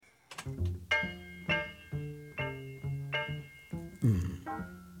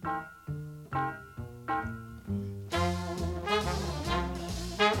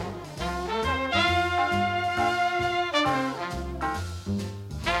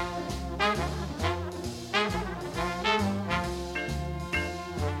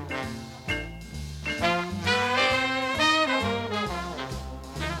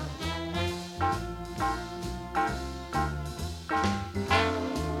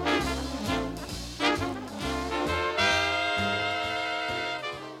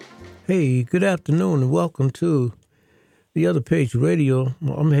Hey, good afternoon and welcome to the Other Page Radio.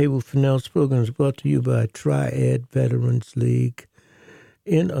 I'm Haywood Fennell. This program is brought to you by Triad Veterans League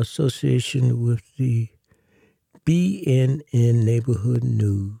in association with the BNN Neighborhood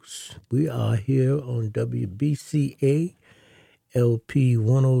News. We are here on WBCA LP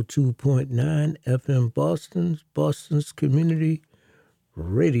 102.9 FM Boston's community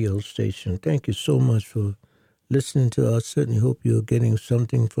radio station. Thank you so much for listening to us. Certainly hope you're getting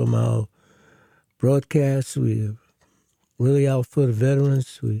something from our broadcast. We're really out for the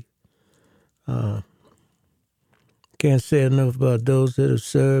veterans. We can't say enough about those that have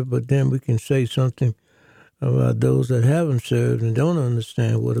served, but then we can say something about those that haven't served and don't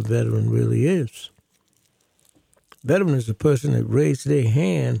understand what a veteran really is. Veteran is a person that raised their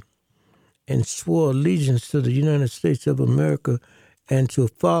hand and swore allegiance to the United States of America and to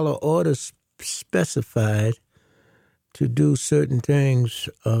follow orders specified to do certain things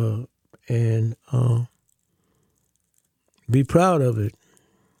and be proud of it.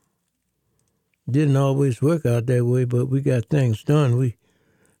 Didn't always work out that way, but we got things done. We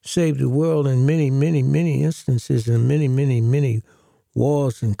saved the world in many, many, many instances and many, many, many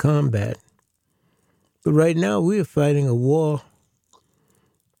wars and combat. But right now we are fighting a war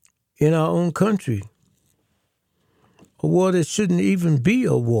in our own country. A war that shouldn't even be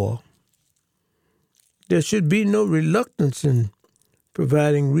a war. There should be no reluctance in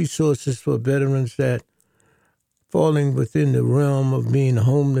providing resources for veterans that falling within the realm of being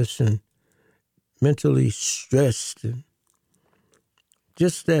homeless and mentally stressed. And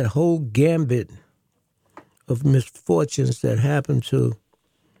just that whole gambit of misfortunes that happen to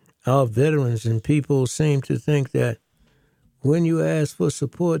our veterans, and people seem to think that when you ask for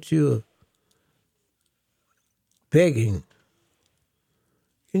support, you're begging.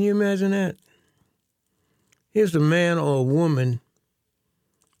 Can you imagine that? Here's a man or a woman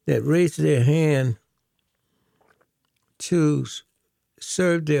that raised their hand to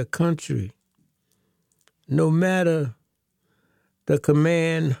serve their country, no matter the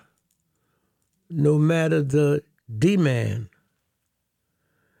command, no matter the demand.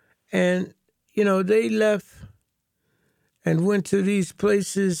 And, you know, they left and went to these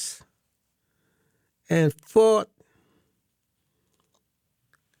places and fought,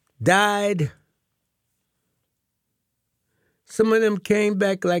 died. Some of them came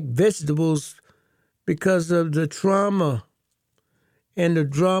back like vegetables because of the trauma and the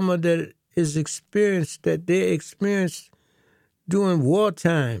drama that is experienced, that they experienced during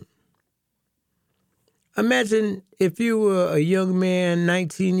wartime. Imagine if you were a young man,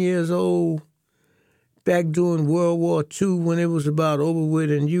 19 years old, back during World War II when it was about over with,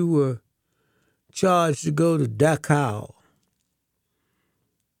 and you were charged to go to Dachau.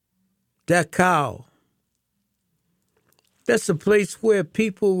 Dachau. That's a place where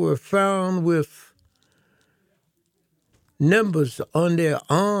people were found with numbers on their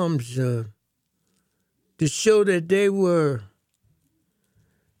arms to show that they were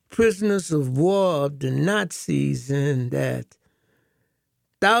prisoners of war of the Nazis, and that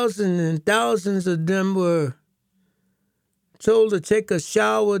thousands and thousands of them were told to take a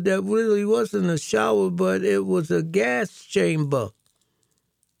shower that really wasn't a shower, but it was a gas chamber.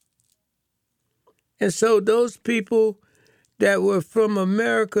 And so those people that were from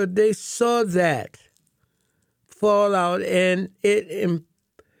America, they saw that fallout, and it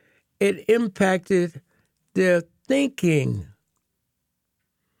impacted their thinking.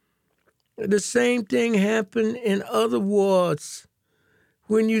 The same thing happened in other wars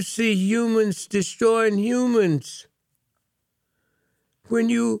when you see humans destroying humans. When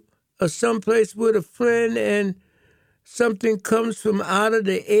you are someplace with a friend and something comes from out of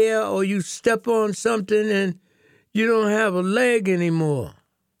the air, or you step on something and you don't have a leg anymore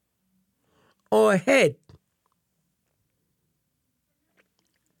or a head.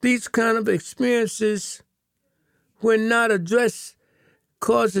 These kind of experiences, when not addressed,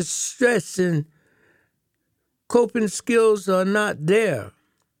 causes stress, and coping skills are not there.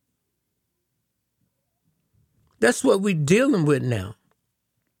 That's what we're dealing with now.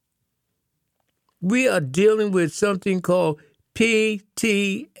 We are dealing with something called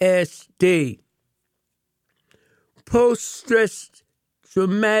PTSD, post-stress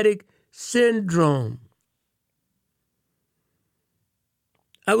traumatic syndrome.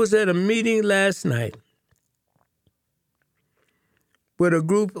 I was at a meeting last night with a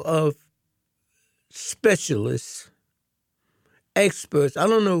group of specialists, experts. I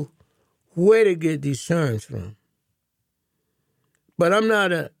don't know where to get these terms from, but I'm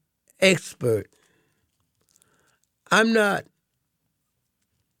not an expert. I'm not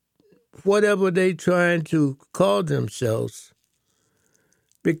whatever they trying to call themselves,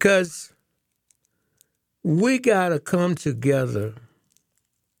 because we got to come together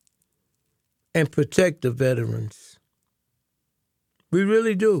and protect the veterans. We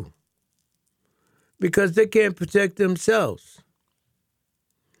really do. Because they can't protect themselves.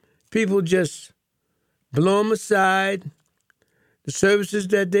 People just blow them aside. The services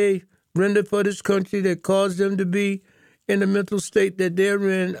that they render for this country that cause them to be in the mental state that they're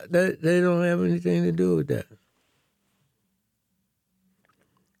in, that they don't have anything to do with that.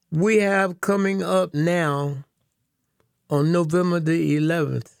 We have coming up now on November the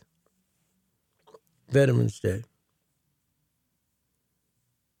 11th, Veterans Day.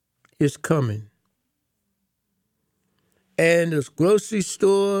 It's coming. And there's grocery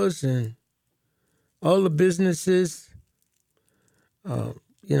stores and all the businesses,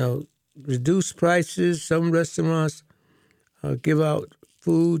 reduce prices. Some restaurants give out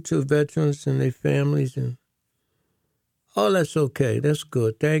food to veterans and their families, and all that's okay. That's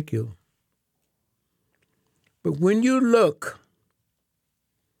good. Thank you. But when you look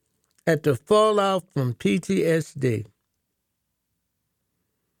at the fallout from PTSD,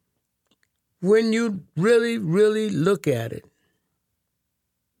 when you really, really look at it,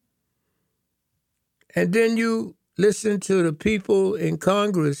 and then you listen to the people in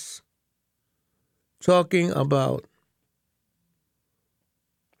Congress talking about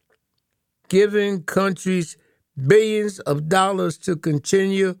giving countries billions of dollars to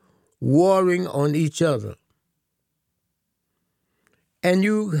continue warring on each other, and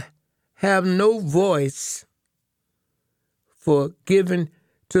you have no voice for giving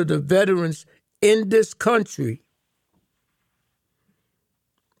to the veterans in this country.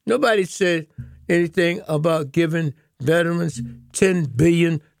 Nobody said anything about giving veterans $10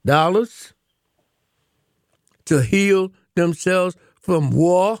 billion to heal themselves from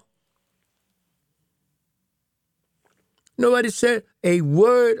war. Nobody said a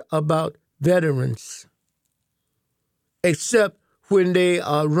word about veterans, except when they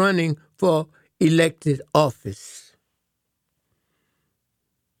are running for elected office.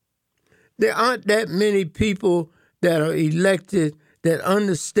 There aren't that many people that are elected that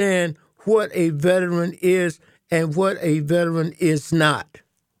understand what a veteran is and what a veteran is not.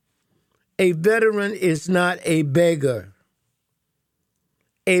 A veteran is not a beggar.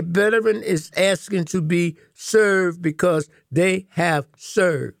 A veteran is asking to be served because they have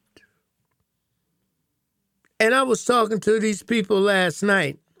served. And I was talking to these people last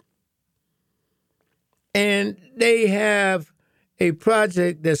night, and they have a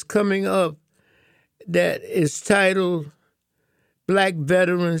project that's coming up that is titled Black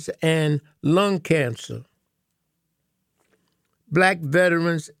Veterans and Lung Cancer. Black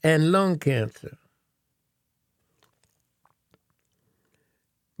Veterans and Lung Cancer.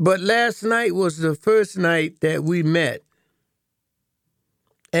 But last night was the first night that we met,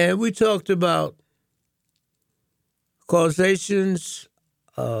 and we talked about causations,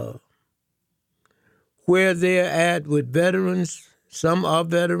 where they're at with veterans. Some are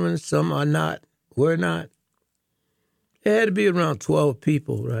veterans, some are not. We're not. It had to be around 12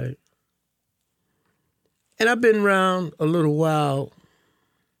 people, right? And I've been around a little while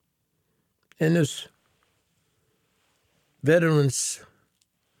in this veterans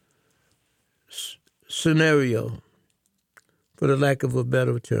scenario, for the lack of a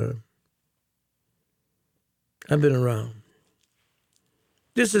better term. I've been around.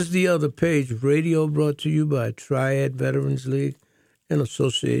 This is The Other Page Radio, brought to you by Triad Veterans League in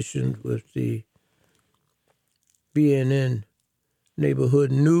association with the BNN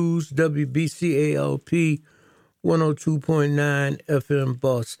Neighborhood News, WBCALP 102.9 FM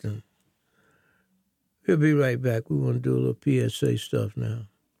Boston. We'll be right back. We want to do a little PSA stuff now.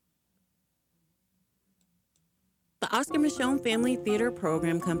 The Oscar Micheaux Family Theater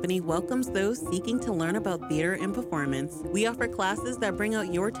Program Company welcomes those seeking to learn about theater and performance. We offer classes that bring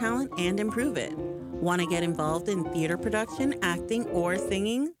out your talent and improve it. Want to get involved in theater production, acting, or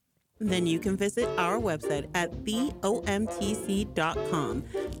singing? Then you can visit our website at theomtc.com.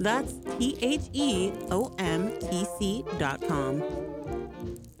 That's theomtc.com.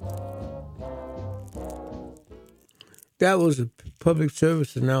 That was a public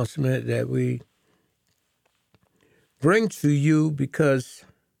service announcement that we bring to you because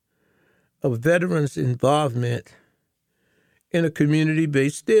of veterans' involvement in a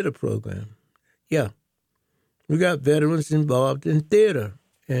community-based theater program. Yeah, we got veterans involved in theater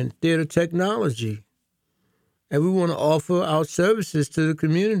and theater technology. And we want to offer our services to the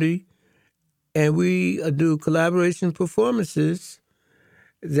community. And we do collaboration performances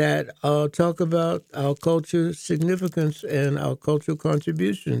that talk about our culture significance and our cultural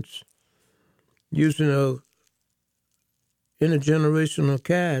contributions using a intergenerational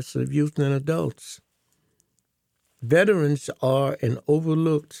cast of youth and adults. Veterans are an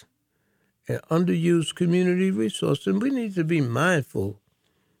overlooked and underused community resource, and we need to be mindful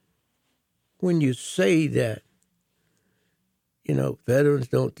when you say that, veterans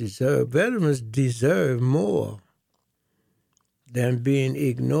don't deserve. Veterans deserve more than being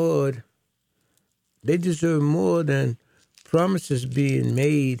ignored. They deserve more than promises being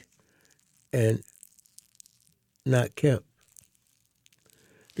made and not kept.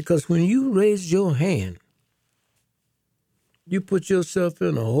 Because when you raise your hand, you put yourself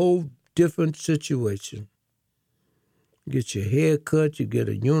in a whole different situation. You get your hair cut, you get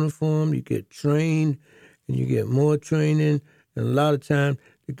a uniform, you get trained, and you get more training. And a lot of times,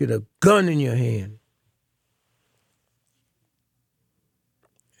 you get a gun in your hand.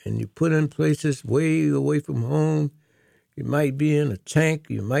 And you put in places way away from home. You might be in a tank,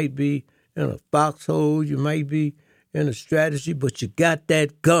 you might be in a foxhole, you might be in a strategy, but you got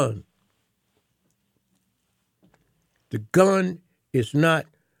that gun. The gun is not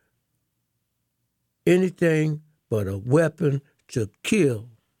anything but a weapon to kill.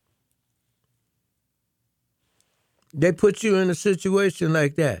 They put you in a situation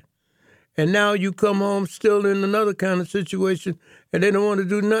like that. And now you come home still in another kind of situation, and they don't want to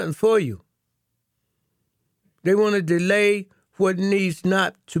do nothing for you. They want to delay what needs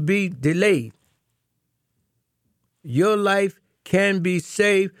not to be delayed. Your life can be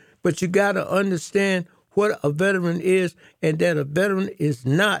saved, but you got to understand what a veteran is and that a veteran is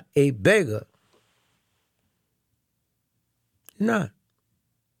not a beggar. Not.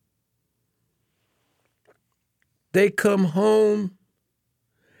 They come home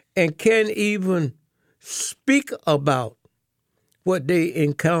and can't even speak about what they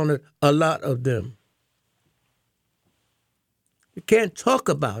encountered, a lot of them. You can't talk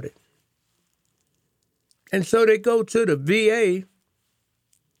about it. And so they go to the VA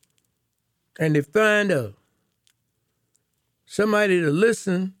and they find somebody to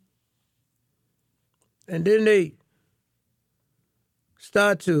listen, and then they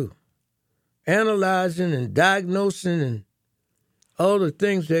start to analyzing and diagnosing and all the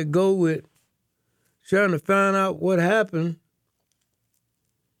things that go with trying to find out what happened.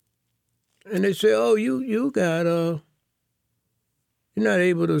 And they say, oh, you got, you're not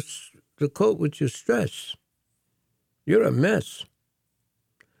able to cope with your stress. You're a mess.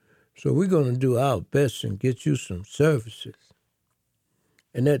 So we're going to do our best and get you some services.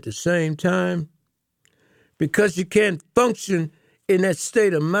 And at the same time, because you can't function in that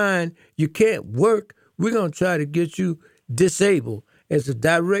state of mind, you can't work, we're going to try to get you disabled as a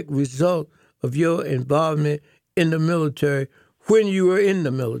direct result of your involvement in the military when you were in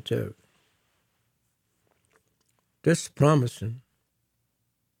the military. That's promising.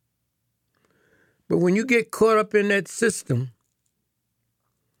 But when you get caught up in that system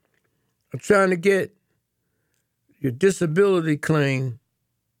of trying to get your disability claim,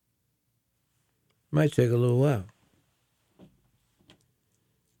 might take a little while.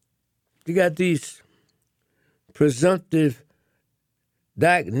 You got these presumptive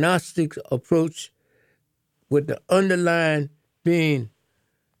diagnostic approach with the underlying being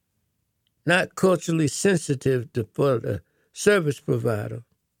not culturally sensitive for the service provider.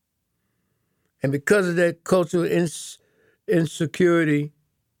 And because of that cultural insecurity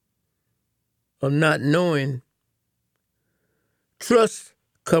of not knowing, trust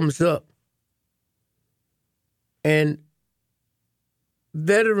comes up. And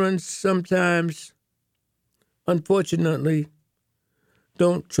veterans sometimes, unfortunately,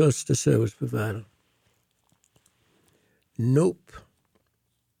 don't trust the service provider. Nope.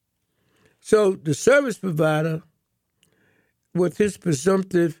 So the service provider, with his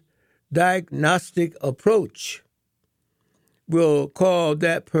presumptive diagnostic approach, will call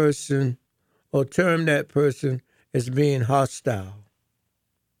that person or term that person as being hostile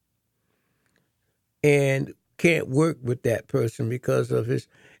and can't work with that person because of his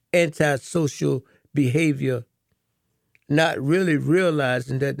antisocial behavior, not really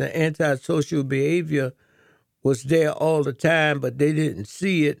realizing that the antisocial behavior was there all the time, but they didn't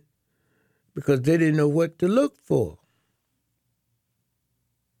see it because they didn't know what to look for.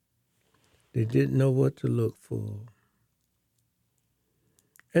 They didn't know what to look for.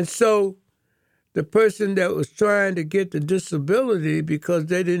 And so the person that was trying to get the disability because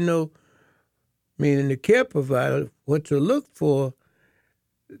they didn't know, meaning the care provider, what to look for,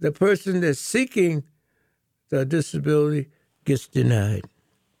 the person that's seeking the disability gets denied.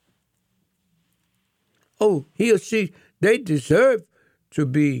 Oh, he or she, they deserve to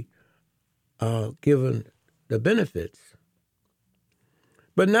be given the benefits.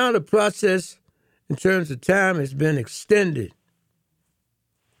 But now the process, in terms of time, has been extended.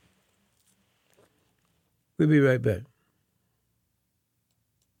 We'll be right back.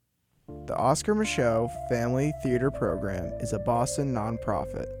 The Oscar Micheaux Family Theater Program is a Boston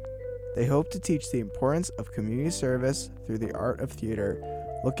nonprofit. They hope to teach the importance of community service through the art of theater,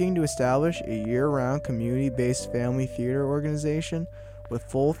 looking to establish a year-round community-based family theater organization with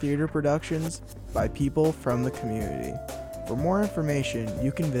full theater productions by people from the community. For more information,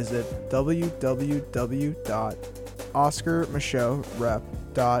 you can visit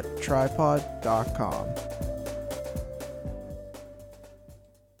www.oscarmicheauxrep.tripod.com.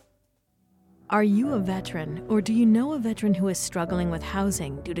 Are you a veteran, or do you know a veteran who is struggling with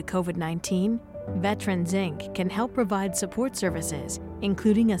housing due to COVID-19? Veterans Inc. can help provide support services,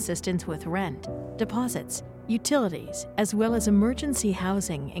 including assistance with rent, deposits, utilities, as well as emergency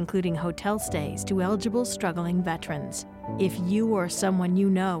housing, including hotel stays to eligible struggling veterans. If you or someone you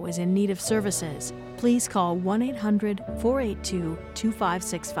know is in need of services, please call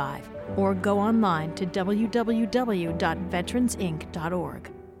 1-800-482-2565 or go online to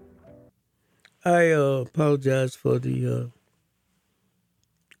www.veteransinc.org. I apologize for the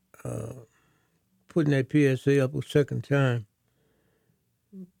putting that PSA up a second time,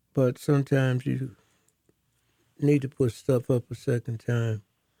 but sometimes you need to put stuff up a second time.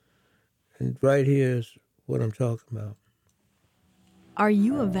 And right here is what I'm talking about. Are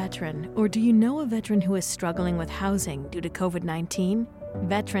you a veteran, or do you know a veteran who is struggling with housing due to COVID-19?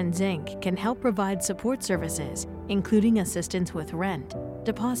 Veterans Inc. can help provide support services, including assistance with rent,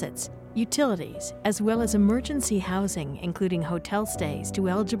 deposits, utilities, as well as emergency housing, including hotel stays to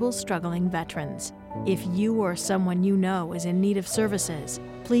eligible struggling veterans. If you or someone you know is in need of services,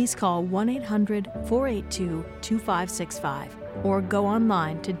 please call 1-800-482-2565 or go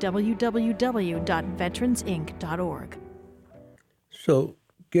online to www.veteransinc.org. So,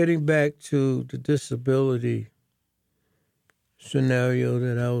 getting back to the disability scenario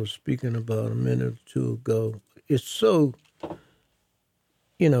that I was speaking about a minute or two ago, it's so,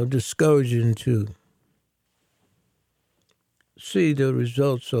 discouraging to see the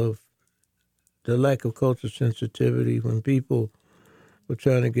results of the lack of cultural sensitivity when people were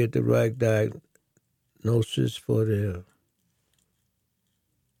trying to get the right diagnosis for their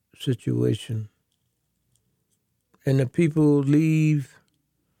situation. And the people leave.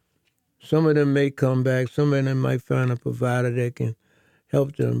 Some of them may come back. Some of them might find a provider that can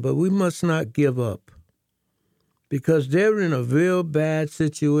help them. But we must not give up because they're in a real bad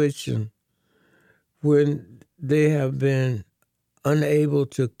situation when they have been unable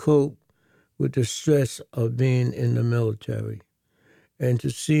to cope with the stress of being in the military and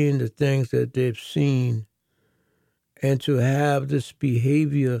to seeing the things that they've seen and to have this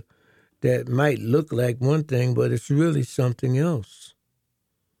behavior that might look like one thing, but it's really something else.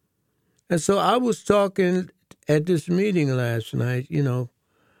 And so I was talking at this meeting last night,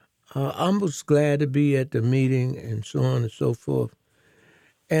 I was glad to be at the meeting and so on and so forth.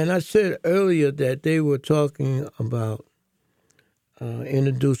 And I said earlier that they were talking about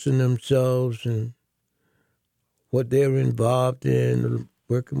introducing themselves and what they're involved in,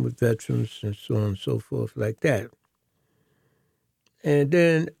 working with veterans and so on and so forth like that. And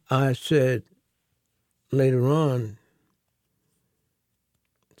then I said later on,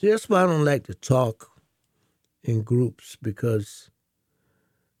 that's why I don't like to talk in groups, because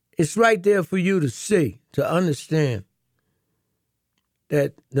it's right there for you to see, to understand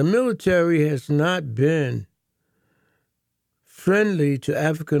that the military has not been friendly to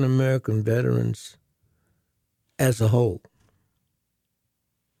African American veterans as a whole.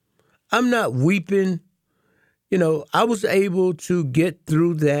 I'm not weeping. I was able to get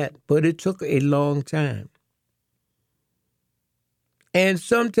through that, but it took a long time. And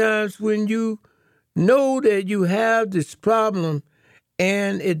sometimes when you know that you have this problem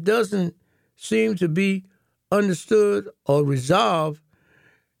and it doesn't seem to be understood or resolved,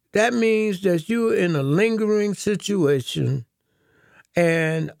 that means that you're in a lingering situation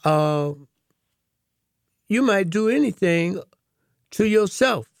and you might do anything to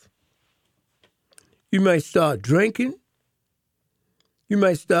yourself. You might start drinking. You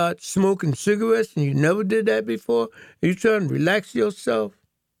might start smoking cigarettes, and you never did that before. And you're trying to relax yourself.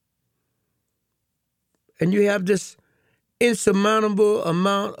 And you have this insurmountable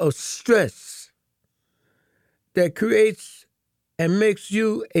amount of stress that creates and makes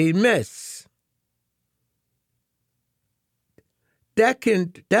you a mess.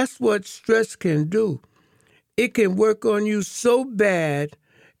 That's what stress can do. It can work on you so bad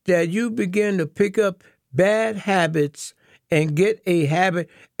that you begin to pick up bad habits and get a habit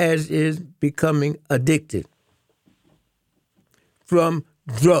as is becoming addicted from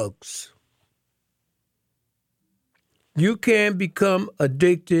drugs. You can become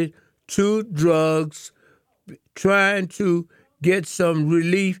addicted to drugs, trying to get some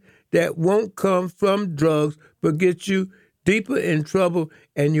relief that won't come from drugs, but gets you deeper in trouble,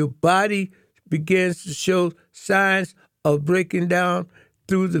 and your body begins to show signs of breaking down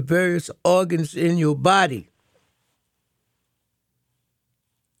through the various organs in your body.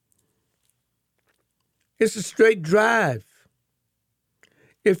 It's a straight drive.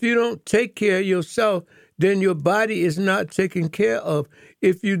 If you don't take care of yourself, then your body is not taken care of.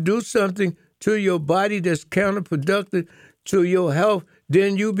 If you do something to your body that's counterproductive to your health,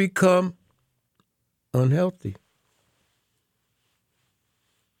 then you become unhealthy.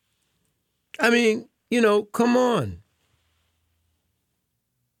 I mean, come on.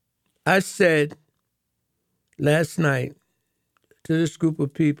 I said last night to this group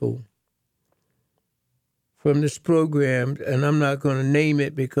of people from this program, and I'm not going to name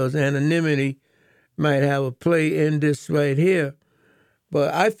it because anonymity might have a play in this right here,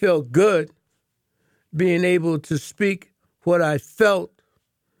 but I felt good being able to speak what I felt,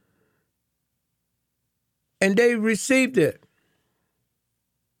 and they received it.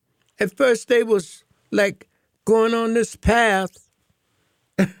 At first, they was like going on this path,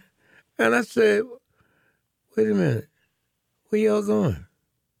 and I said, wait a minute, where y'all going?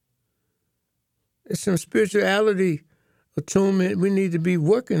 It's some spirituality attunement we need to be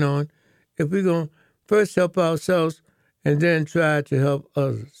working on if we're going to first help ourselves and then try to help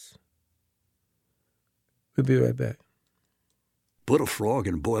others. We'll be right back. Put a frog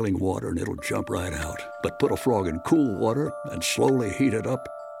in boiling water and it'll jump right out. But put a frog in cool water and slowly heat it up,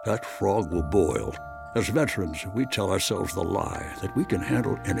 that frog will boil. As veterans, we tell ourselves the lie that we can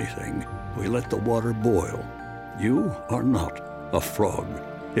handle anything. We let the water boil. You are not a frog.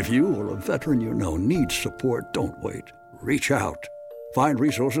 If you or a veteran you know needs support, don't wait. Reach out. Find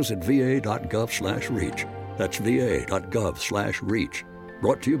resources at va.gov/reach. That's va.gov/reach.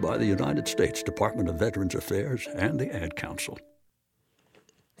 Brought to you by the United States Department of Veterans Affairs and the Ad Council.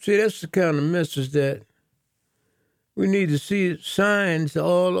 See, that's the kind of message that we need to see signs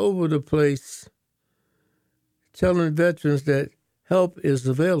all over the place telling veterans that help is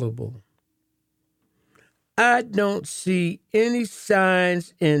available. I don't see any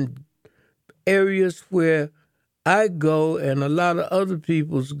signs in areas where I go and a lot of other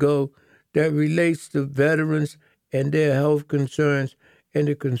peoples go that relates to veterans and their health concerns and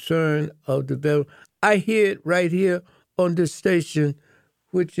the concern of the veteran. I hear it right here on this station,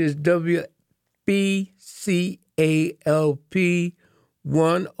 which is WBCALP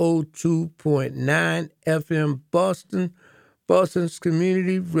 102.9 FM Boston, Boston's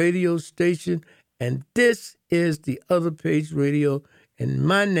community radio station. And this is the Other Page Radio, and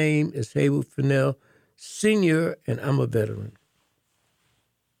my name is Haywood Fennell, Senior, and I'm a veteran.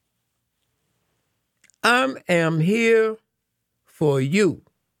 I am here for you.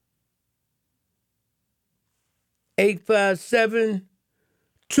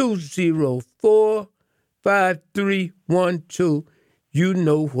 857-204-5312. You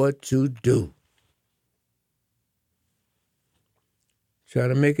know what to do. Try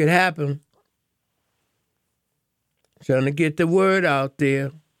to make it happen. Trying to get the word out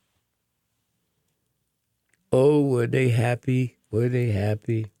there. Oh, were they happy? Were they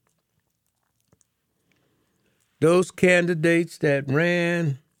happy? Those candidates that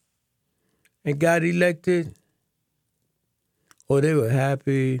ran and got elected, oh, they were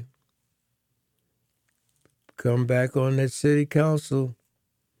happy. Come back on that city council.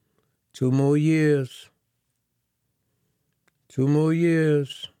 2 more years. 2 more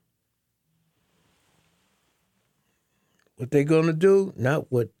years. What they're going to do,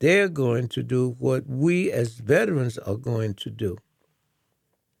 not what they're going to do, what we as veterans are going to do.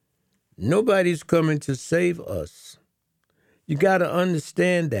 Nobody's coming to save us. You got to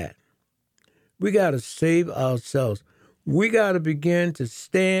understand that. We got to save ourselves. We got to begin to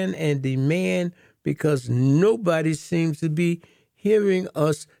stand and demand because nobody seems to be hearing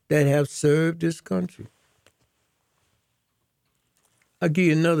us that have served this country. I'll give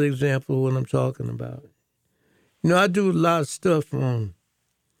you another example of what I'm talking about. I do a lot of stuff on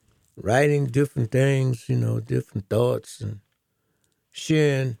writing different things, different thoughts and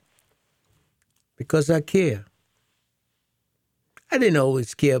sharing because I care. I didn't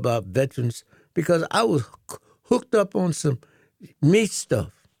always care about veterans because I was hooked up on some me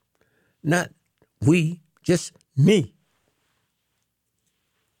stuff. Not we, just me.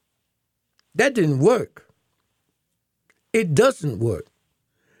 That didn't work. It doesn't work.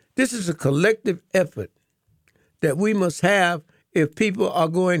 This is a collective effort that we must have if people are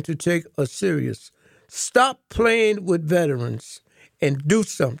going to take us serious. Stop playing with veterans and do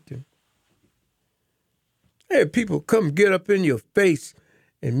something. Hey, people come get up in your face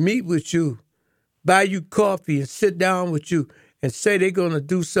and meet with you, buy you coffee and sit down with you and say they're going to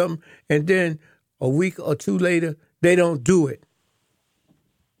do something, and then a week or two later, they don't do it.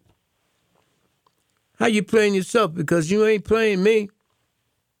 How you playing yourself? Because you ain't playing me.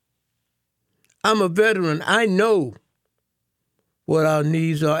 I'm a veteran. I know what our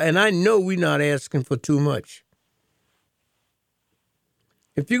needs are, and I know we're not asking for too much.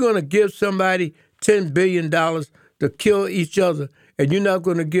 If you're going to give somebody $10 billion to kill each other, and you're not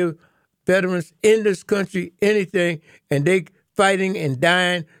going to give veterans in this country anything, and they fighting and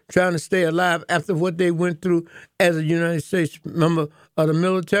dying, trying to stay alive after what they went through as a United States member of the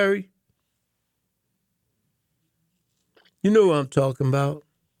military, you know what I'm talking about.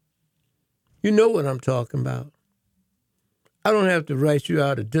 You know what I'm talking about. I don't have to write you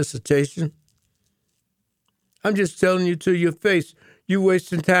out a dissertation. I'm just telling you to your face, you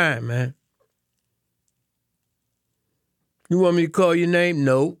wasting time, man. You want me to call your name?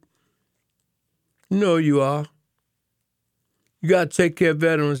 No. You know you are. You got to take care of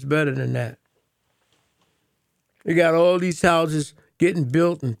veterans better than that. They got all these houses getting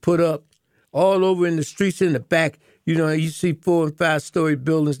built and put up all over in the streets in the back. You know, you see 4- and 5-story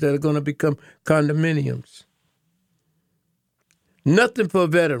buildings that are going to become condominiums. Nothing for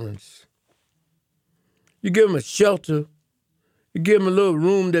veterans. You give them a shelter. You give them a little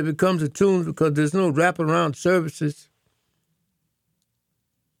room that becomes a tomb because there's no wraparound services.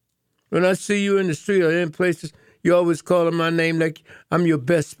 When I see you in the street or in places, you always calling my name like I'm your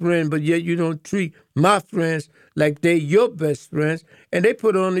best friend, but yet you don't treat my friends like they your best friends, and they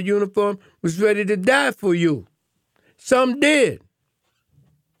put on the uniform, was ready to die for you. Some did.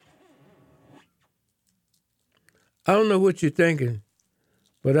 I don't know what you're thinking,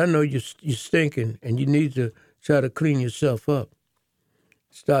 but I know you're stinking, and you need to try to clean yourself up.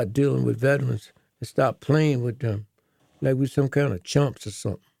 Start dealing with veterans and stop playing with them like we're some kind of chumps or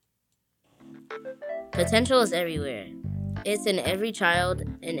something. Potential is everywhere. It's in every child,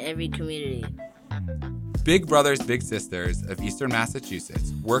 in every community. Big Brothers Big Sisters of Eastern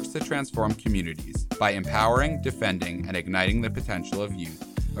Massachusetts works to transform communities by empowering, defending, and igniting the potential of youth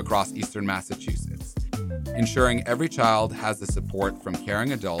across Eastern Massachusetts, ensuring every child has the support from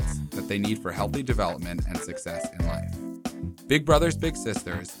caring adults that they need for healthy development and success in life. Big Brothers Big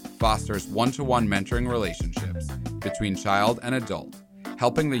Sisters fosters one-to-one mentoring relationships between child and adult,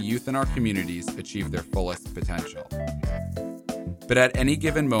 helping the youth in our communities achieve their fullest potential. But at any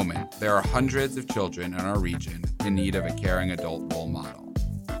given moment, there are hundreds of children in our region in need of a caring adult role model.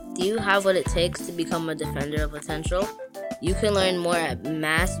 Do you have what it takes to become a defender of potential? You can learn more at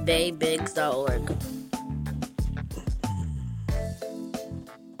massbaybigs.org.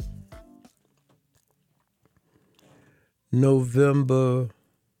 November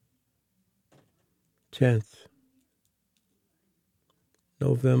 10th.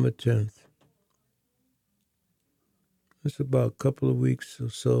 November 10th. It's about a couple of weeks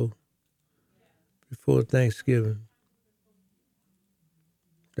or so before Thanksgiving.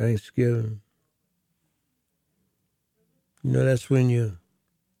 Thanksgiving. You know, that's when you're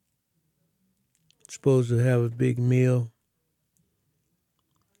supposed to have a big meal.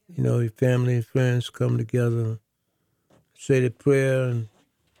 You know, your family and friends come together, say the prayer, and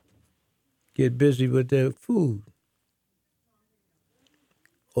get busy with their food.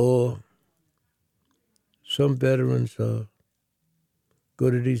 Or some veterans go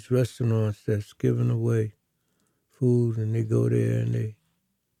to these restaurants that's giving away food, and they go there and they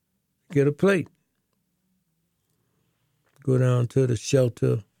get a plate. Go down to the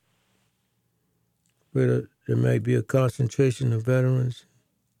shelter where there may be a concentration of veterans.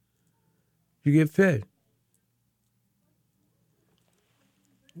 You get fed.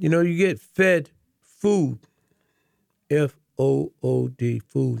 You know, you get fed food, F-O-O-D,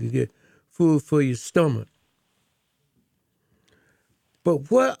 food. You get food for your stomach.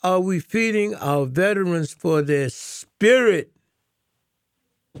 But what are we feeding our veterans for their spirit?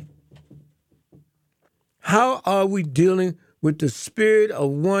 How are we dealing with the spirit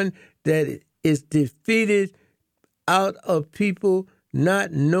of one that is defeated out of people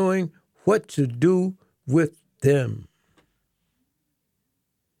not knowing what to do with them?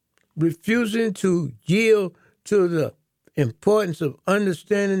 Refusing to yield to the importance of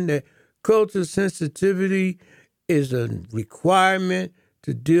understanding that cultural sensitivity is a requirement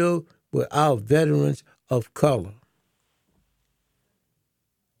to deal with our veterans of color.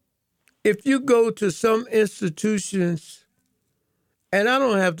 If you go to some institutions, and I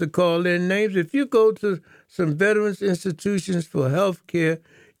don't have to call their names, if you go to some veterans institutions for health care,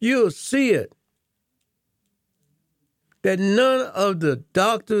 you'll see it. That none of the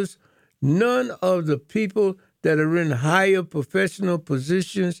doctors, none of the people that are in higher professional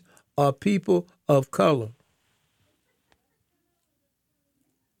positions are people of color.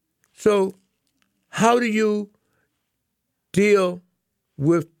 So how do you deal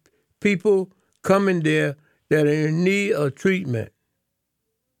with people coming there that are in need of treatment?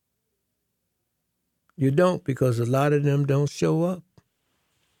 You don't, because a lot of them don't show up.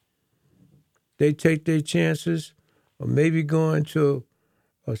 They take their chances of maybe going to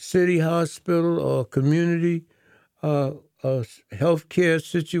a city hospital or a community health care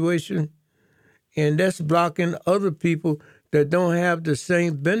situation, and that's blocking other people that don't have the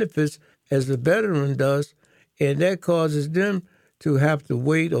same benefits as the veteran does, and that causes them to have to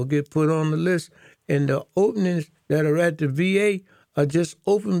wait or get put on the list. And the openings that are at the VA are just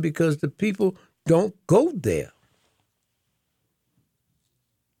open because the people don't go there.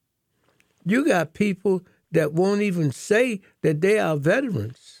 You got people that won't even say that they are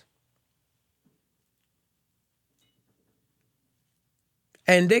veterans.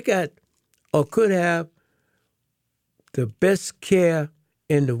 And they got or could have the best care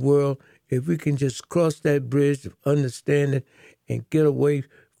in the world if we can just cross that bridge of understanding and get away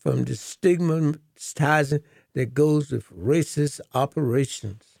from the stigmatizing that goes with racist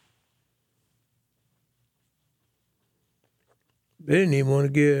operations. They didn't even want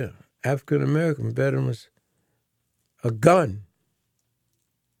to give African-American veterans a gun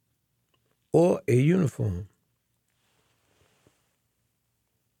or a uniform.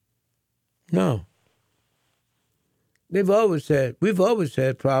 No. We've always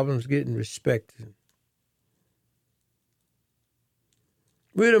had problems getting respected.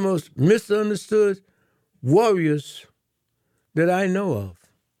 We're the most misunderstood warriors that I know of.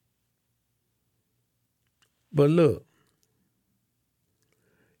 But look,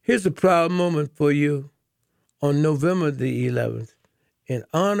 here's a proud moment for you. On November the 11th, in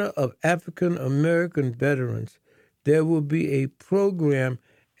honor of African American veterans, there will be a program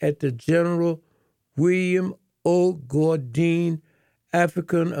at the General William O. Gordine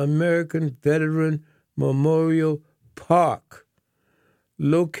African American Veteran Memorial Park,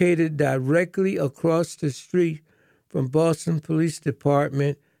 located directly across the street from Boston Police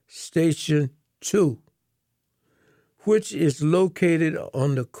Department Station 2, which is located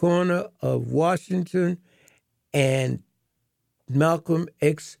on the corner of Washington and Malcolm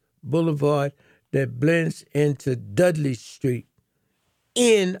X Boulevard that blends into Dudley Street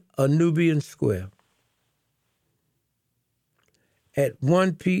in a Nubian Square. At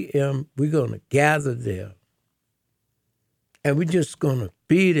 1 p.m., we're going to gather there. And we're just going to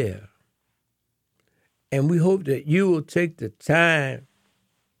be there. And we hope that you will take the time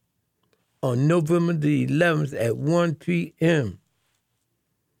on November the 11th at 1 p.m.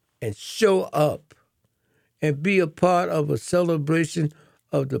 and show up and be a part of a celebration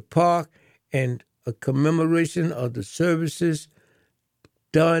of the park and a commemoration of the services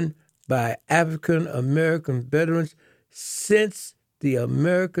done by African American veterans since the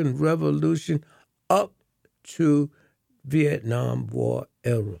American Revolution up to Vietnam War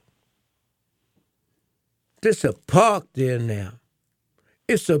era. There's a park there now.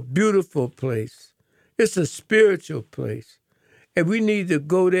 It's a beautiful place. It's a spiritual place. And we need to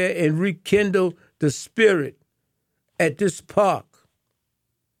go there and rekindle the spirit at this park.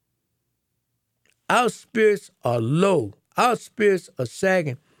 Our spirits are low. Our spirits are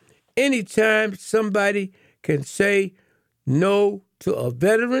sagging. Anytime somebody can say no to a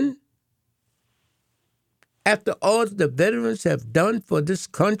veteran, after all the veterans have done for this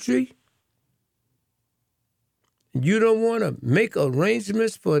country, you don't want to make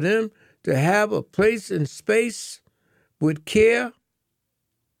arrangements for them to have a place and space with care,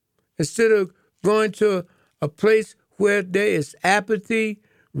 instead of going to a place where there is apathy,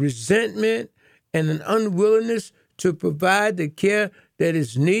 resentment, and an unwillingness to provide the care that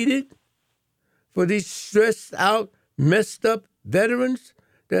is needed for these stressed out, messed up veterans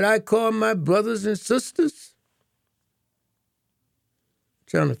that I call my brothers and sisters?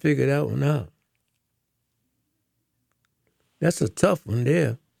 Trying to figure that one out. That's a tough one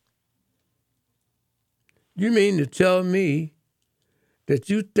there. You mean to tell me that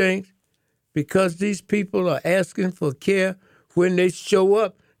you think because these people are asking for care, when they show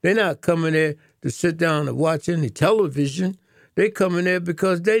up, they're not coming there to sit down and watch any television. They come in there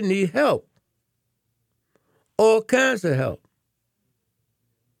because they need help. All kinds of help.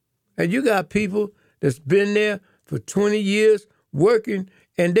 And you got people that's been there for 20 years working,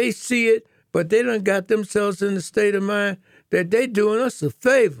 and they see it, but they done got themselves in the state of mind that they doing us a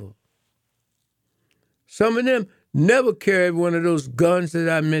favor. Some of them never carried one of those guns that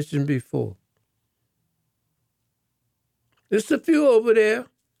I mentioned before. There's a few over there.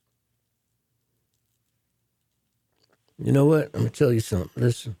 You know what? I'm going to tell you something.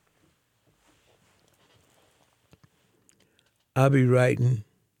 Listen. I'll be writing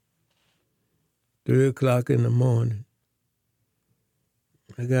 3 o'clock in the morning.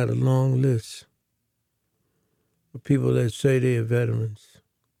 I got a long list of people that say they're veterans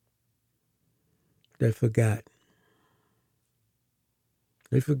that forgot.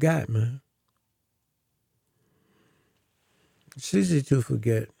 They forgot, man. It's easy to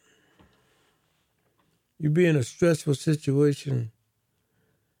forget. You be in a stressful situation,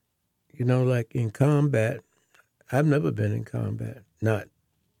 you know, like in combat. I've never been in combat, not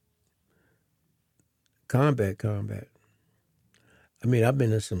combat. I mean, I've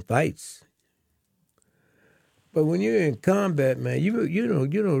been in some fights. But when you're in combat, man, you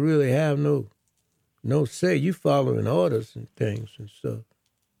don't really have no say. You following orders and things and stuff.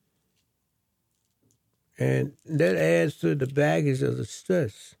 And that adds to the baggage of the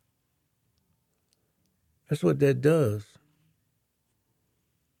stress. That's what that does.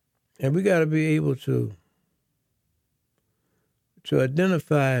 And we got to be able to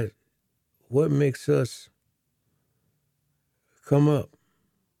identify what makes us come up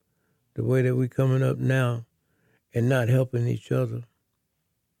the way that we're coming up now and not helping each other.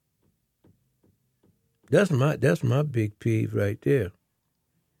 That's my big peeve right there.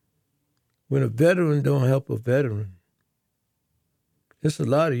 When a veteran don't help a veteran, it's a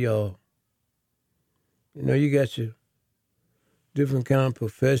lot of y'all. You know, you got your different kind of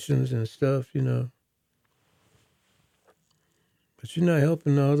professions and stuff, you know. But you're not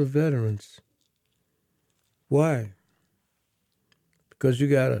helping the other veterans. Why? Because you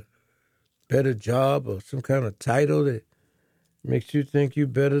got a better job or some kind of title that makes you think you're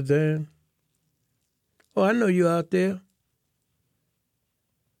better than? Oh, I know you out there.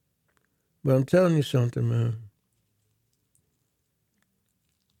 But I'm telling you something, man.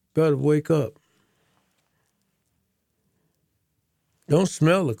 Better wake up. Don't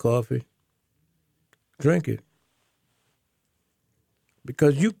smell the coffee. Drink it.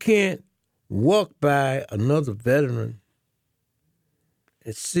 Because you can't walk by another veteran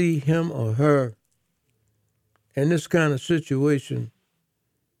and see him or her in this kind of situation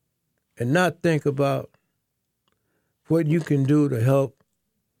and not think about what you can do to help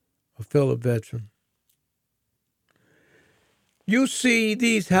a fellow veteran. You see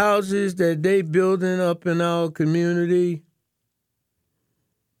these houses that they building up in our community.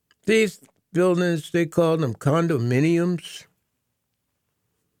 These buildings, they call them condominiums.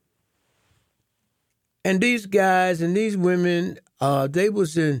 And these guys and these women, they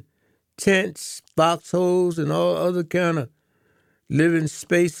was in tents, foxholes, and all other kind of living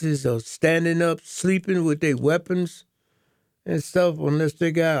spaces or standing up, sleeping with their weapons and stuff unless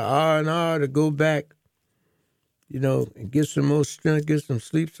they got R&R to go back, you know, and get some more strength, get some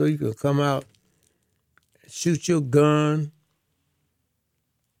sleep so you can come out and shoot your gun.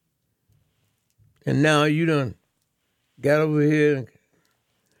 And now you done got over here and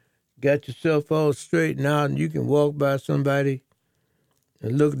got yourself all straightened out and you can walk by somebody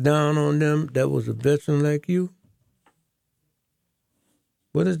and look down on them that was a veteran like you?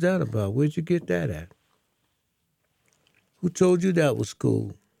 What is that about? Where'd you get that at? Who told you that was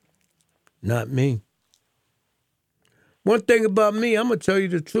cool? Not me. One thing about me, I'm going to tell you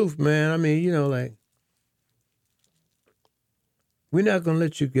the truth, man. I mean, you know, like, we're not going to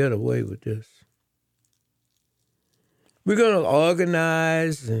let you get away with this. We're going to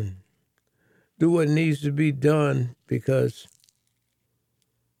organize and do what needs to be done because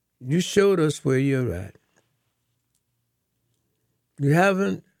you showed us where you're at. You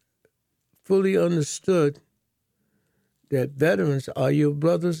haven't fully understood that veterans are your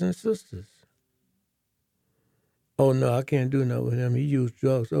brothers and sisters. Oh, no, I can't do nothing with him. He used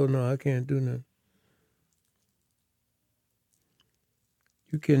drugs. Oh, no, I can't do nothing.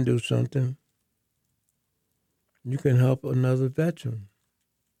 You can do something. You can help another veteran.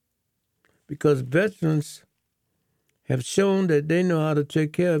 Because veterans have shown that they know how to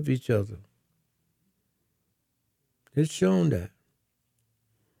take care of each other. It's shown that.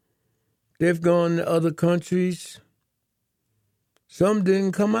 They've gone to other countries. Some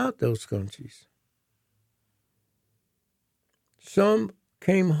didn't come out those countries. Some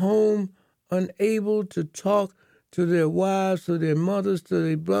came home unable to talk to their wives, to their mothers, to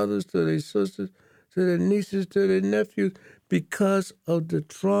their brothers, to their sisters, to their nieces, to their nephews, because of the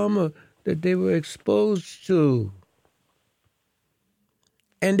trauma that they were exposed to.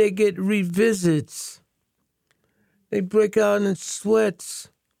 And they get revisits. They break out in sweats.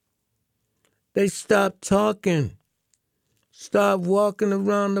 They stop talking. Stop walking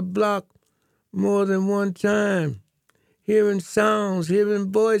around the block more than one time. Hearing sounds,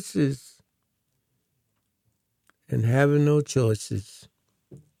 hearing voices. And having no choices.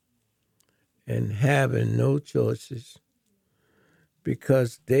 And having no choices.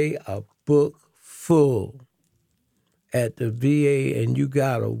 Because they are booked full at the VA and you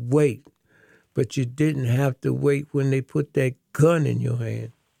gotta wait. But you didn't have to wait when they put that gun in your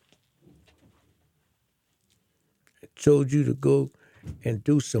hand. It told you to go and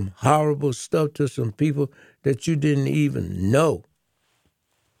do some horrible stuff to some people that you didn't even know.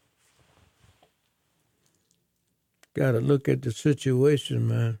 Gotta look at the situation,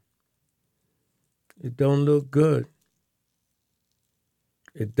 man. It don't look good.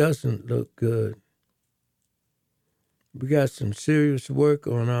 It doesn't look good. We got some serious work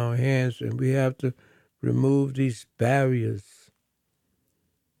on our hands, and we have to remove these barriers.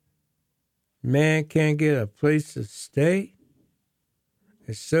 Man can't get a place to stay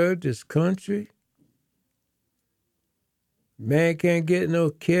and serve this country. Man can't get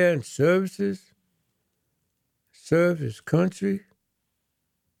no care and services, serve his country.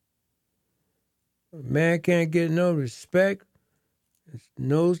 Man can't get no respect,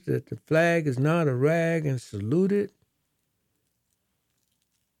 knows that the flag is not a rag and salute it.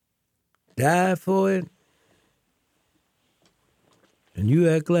 Die for it, and you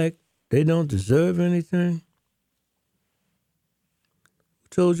act like they don't deserve anything? Who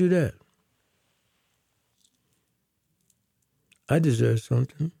told you that? I deserve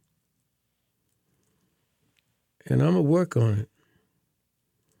something, and I'm going to work on it.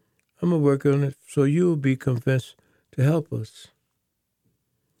 I'm going to work on it so you'll be convinced to help us.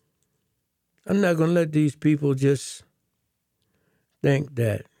 I'm not going to let these people just think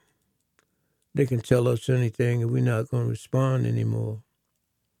that they can tell us anything and we're not going to respond anymore.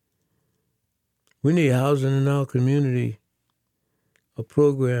 We need housing in our community, a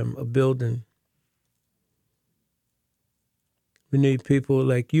program, a building. We need people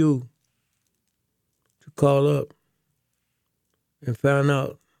like you to call up and find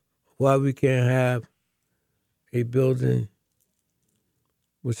out why we can't have a building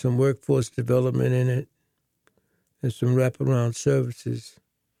with some workforce development in it and some wraparound services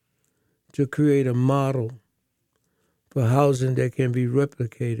to create a model for housing that can be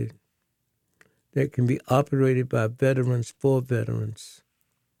replicated, that can be operated by veterans for veterans.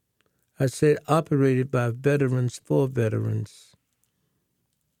 I said operated by veterans for veterans.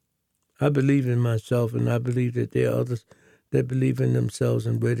 I believe in myself, and I believe that there are others that believe in themselves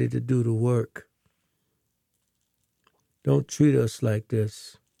and ready to do the work. Don't treat us like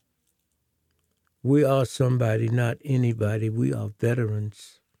this. We are somebody, not anybody. We are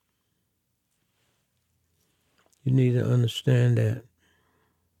veterans. You need to understand that.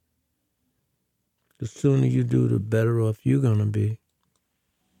 The sooner you do, the better off you're going to be.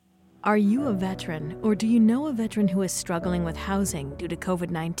 Are you a veteran, or do you know a veteran who is struggling with housing due to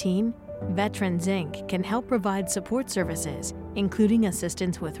COVID-19? Veterans Inc. can help provide support services, including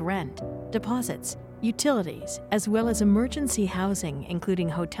assistance with rent, deposits, utilities, as well as emergency housing, including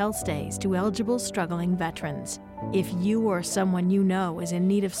hotel stays to eligible struggling veterans. If you or someone you know is in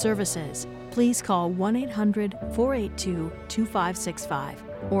need of services, please call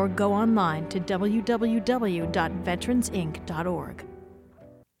 1-800-482-2565 or go online to www.veteransinc.org.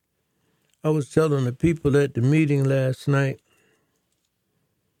 I was telling the people at the meeting last night,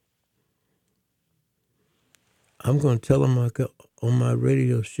 I'm going to tell them on my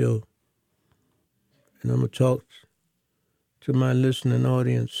radio show, and I'm going to talk to my listening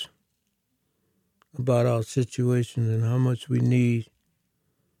audience about our situation and how much we need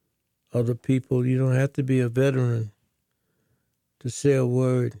other people. You don't have to be a veteran to say a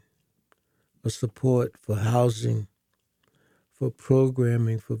word of support for housing, for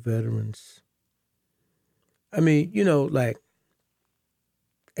programming for veterans. I mean,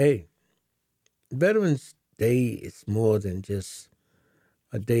 hey, Veterans Day is more than just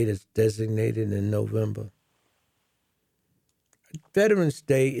a day that's designated in November. Veterans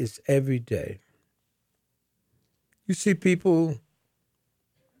Day is every day. You see people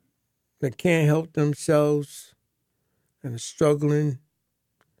that can't help themselves and are struggling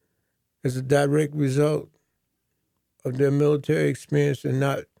as a direct result of their military experience and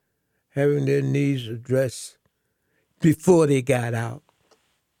not having their needs addressed before they got out.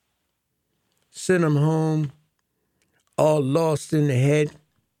 sent them home, all lost in the head,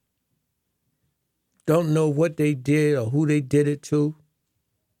 don't know what they did or who they did it to,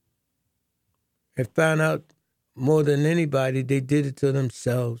 and found out more than anybody they did it to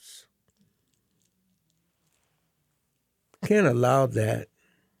themselves. Can't allow that.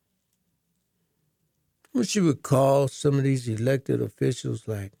 I wish you would call some of these elected officials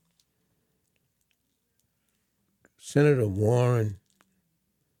like Senator Warren.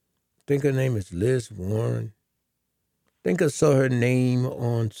 I think her name is Liz Warren. I think I saw her name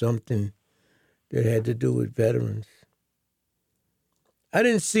on something that had to do with veterans. I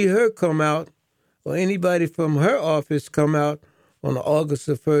didn't see her come out or anybody from her office come out on August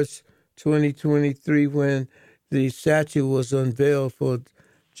the 1st, 2023, when the statue was unveiled for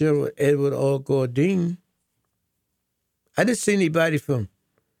General Edward R. Gordine. I didn't see anybody from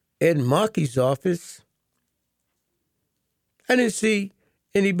Ed Markey's office. I didn't see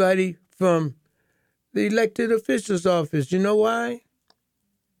anybody from the elected officials' office. You know why?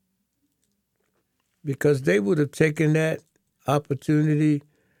 Because they would have taken that opportunity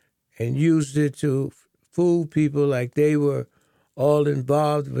and used it to fool people like they were all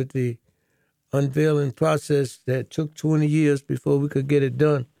involved with the unveiling process that took 20 years before we could get it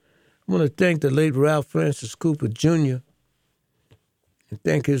done. I want to thank the late Ralph Francis Cooper Jr. and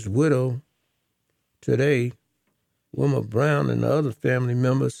thank his widow today, Wilma Brown, and the other family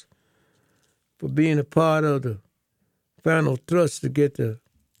members for being a part of the final thrust to get the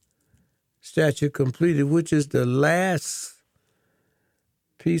statue completed, which is the last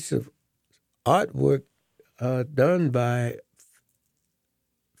piece of artwork done by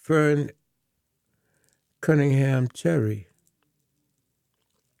Fern Cunningham Cherry.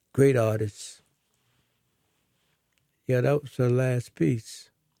 Great artist. Yeah, that was her last piece.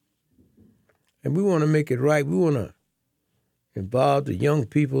 And we want to make it right. We want to involve the young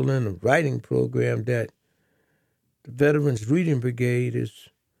people in a writing program that the Veterans Reading Brigade is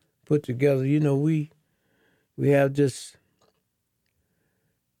put together. You know, we have this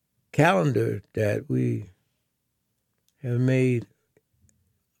calendar that we have made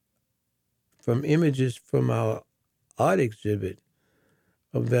from images from our art exhibit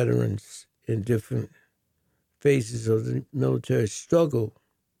of veterans in different phases of the military struggle.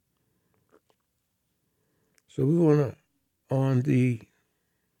 So we want to, on the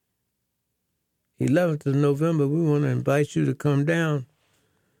 11th of November, we want to invite you to come down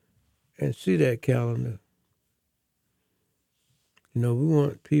and see that calendar. You know, we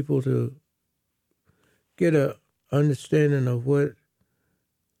want people to get an understanding of what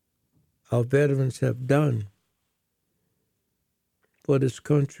our veterans have done for this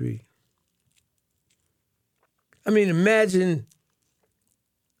country. I mean, imagine,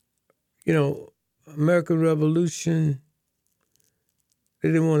 you know, American Revolution. They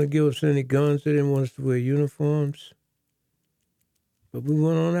didn't want to give us any guns. They didn't want us to wear uniforms. But we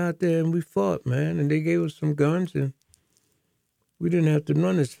went on out there and we fought, man. And they gave us some guns, and we didn't have to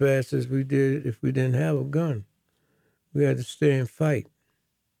run as fast as we did if we didn't have a gun. We had to stay and fight.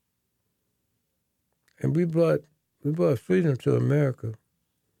 And we brought freedom to America.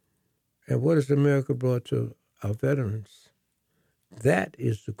 And what has America brought to our veterans? That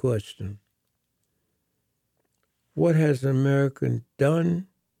is the question. What has America done?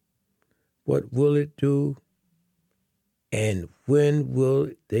 What will it do? And when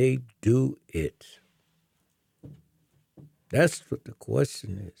will they do it? That's what the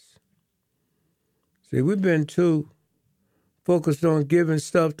question is. See, we've been too focused on giving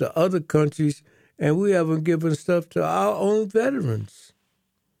stuff to other countries, and we haven't given stuff to our own veterans.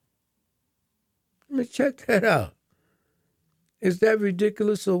 I mean, check that out. Is that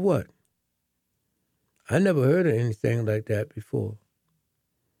ridiculous or what? I never heard of anything like that before.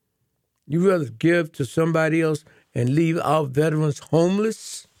 You rather give to somebody else and leave our veterans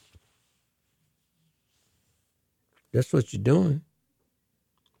homeless? That's what you're doing.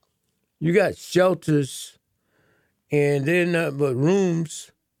 You got shelters, and they're not but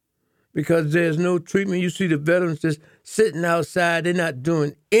rooms because there's no treatment. You see the veterans just sitting outside. They're not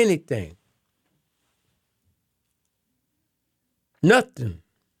doing anything. Nothing.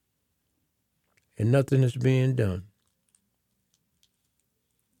 And nothing is being done.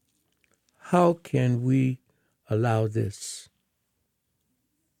 How can we allow this?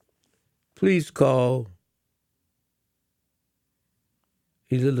 Please call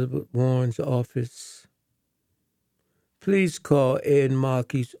Elizabeth Warren's office. Please call Ed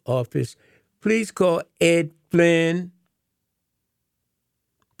Markey's office. Please call Ed Flynn,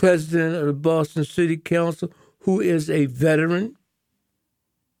 president of the Boston City Council, who is a veteran.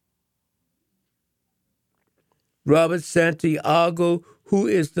 Robert Santiago, who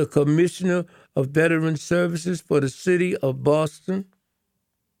is the commissioner of Veteran Services for the City of Boston.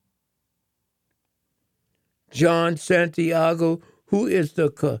 John Santiago, who is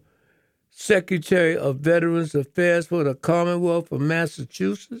the Secretary of Veterans Affairs for the Commonwealth of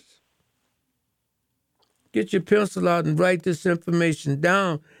Massachusetts. Get your pencil out and write this information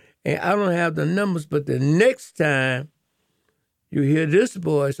down. And I don't have the numbers, but the next time you hear this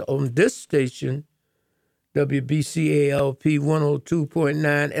voice on this station, WBCALP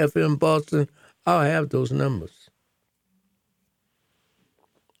 102.9 FM Boston, I'll have those numbers.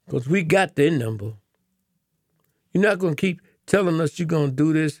 Because we got their number. You're not going to keep telling us you're going to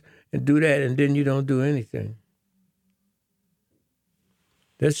do this and do that, and then you don't do anything.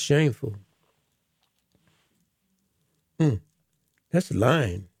 That's shameful. That's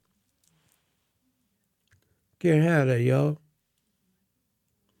lying. Can't have that, y'all.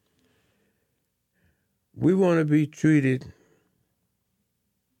 We want to be treated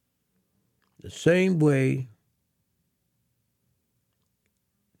the same way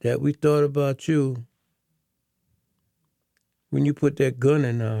that we thought about you when you put that gun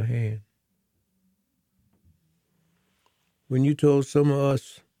in our hand. When you told some of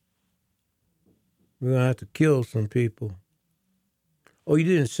us we're going to have to kill some people. Oh, you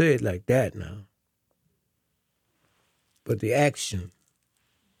didn't say it like that now. But the action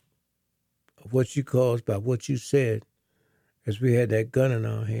of what you caused by what you said as we had that gun in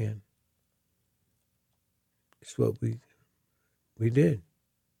our hand is what we did.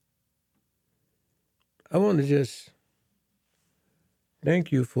 I want to just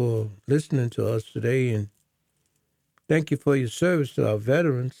thank you for listening to us today, and thank you for your service to our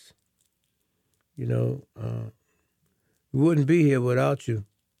veterans. You know, we wouldn't be here without you.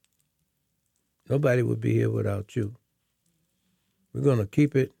 Nobody would be here without you. We're going to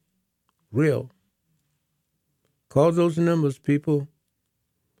keep it real. Call those numbers, people,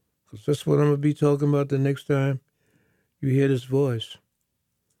 because that's what I'm going to be talking about the next time you hear this voice.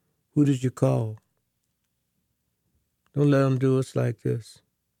 Who did you call? Don't let them do us like this.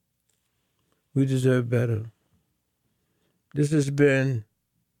 We deserve better. This has been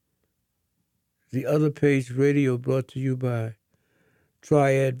The Other Page Radio, brought to you by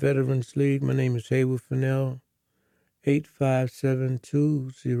Triad Veterans League. My name is Haywood Fennell.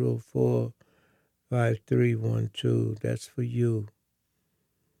 857-204-5312. That's for you.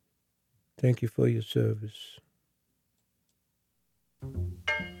 Thank you for your service.